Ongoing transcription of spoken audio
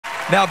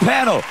Now,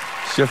 panel,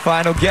 it's your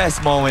final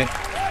guess moment.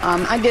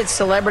 I did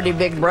Celebrity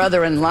Big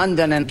Brother in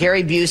London, and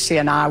Gary Busey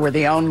and I were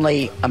the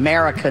only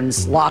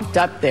Americans locked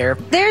up there.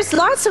 There's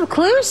lots of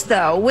clues,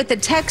 though, with the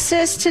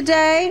Texas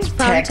today.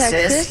 From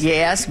Texas,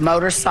 yes,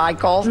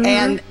 motorcycle,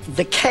 and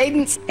the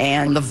cadence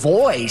and the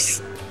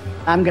voice.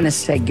 I'm going to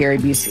say Gary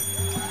Busey.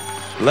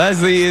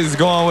 Leslie is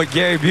going with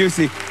Gary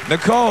Busey.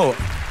 Nicole.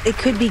 It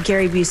could be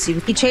Gary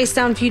Busey. He chased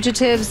down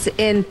fugitives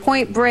in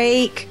Point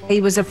Break.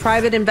 He was a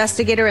private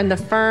investigator in The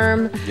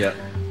Firm. Yeah.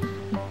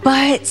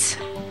 But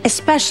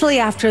especially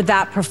after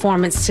that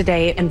performance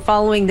today and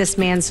following this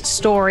man's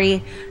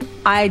story,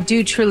 I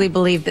do truly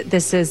believe that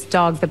this is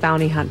Dog the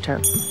Bounty Hunter.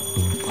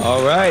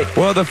 All right.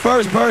 Well, the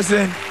first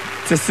person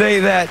to say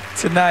that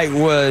tonight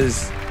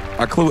was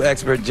our clue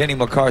expert, Jenny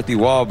McCarthy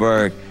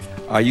Wahlberg.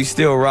 Are you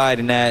still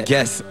riding that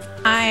guess?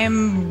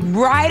 I'm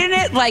riding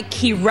it like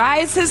he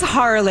rides his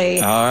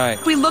Harley. All right.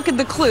 If we look at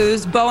the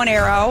clues, bow and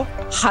arrow,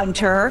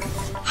 hunter,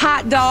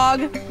 hot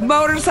dog,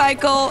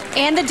 motorcycle,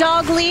 And the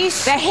dog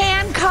leash, the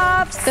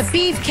handcuffs, the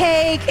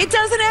beefcake. it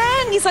doesn't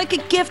end. He's like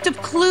a gift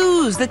of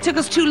clues that took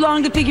us too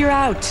long to figure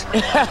out.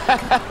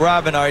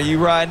 Robin, are you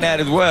riding that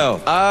as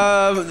well?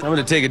 I'm going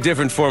to take a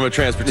different form of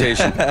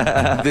transportation.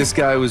 This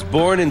guy was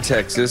born in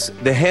Texas.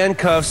 The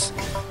handcuffs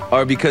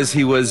are because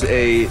he was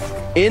a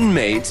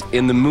inmate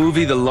in the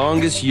movie The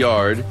Longest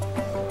Yard.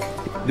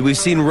 We've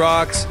seen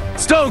rocks.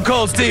 Stone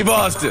Cold Steve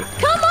Austin.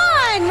 Come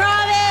on,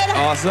 Robin!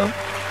 Awesome.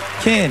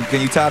 Ken,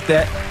 can you top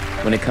that?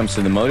 When it comes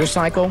to the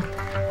motorcycle,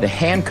 the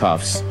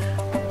handcuffs,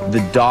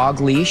 the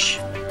dog leash,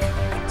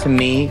 to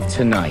me,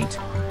 tonight,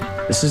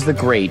 this is the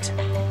great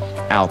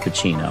Al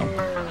Pacino.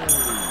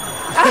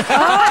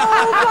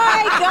 Oh,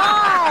 my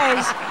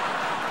gosh!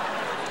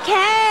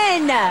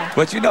 Ken!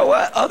 But you know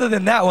what? Other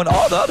than that one,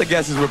 all the other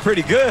guesses were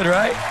pretty good,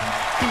 right?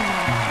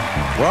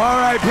 Well, all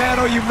right,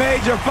 panel, you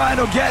made your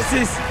final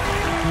guesses.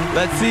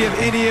 Let's see if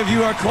any of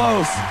you are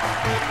close.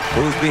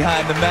 Who's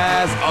behind the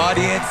mask?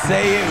 Audience,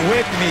 say it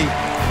with me.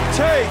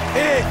 Take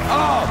it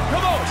off.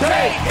 Come on.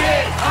 Take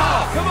it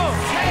off. Come on.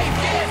 Take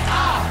it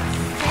off.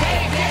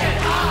 Take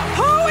it off.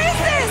 Who is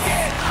this?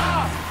 Take it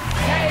off.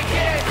 Take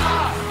it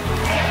off.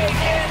 Take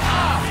it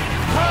off.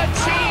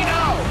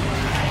 Contino.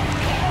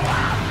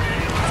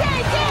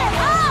 Take it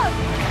off!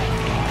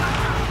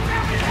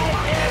 Take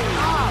it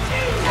off.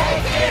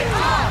 Take it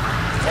off.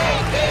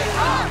 Take it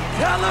off.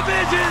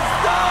 Television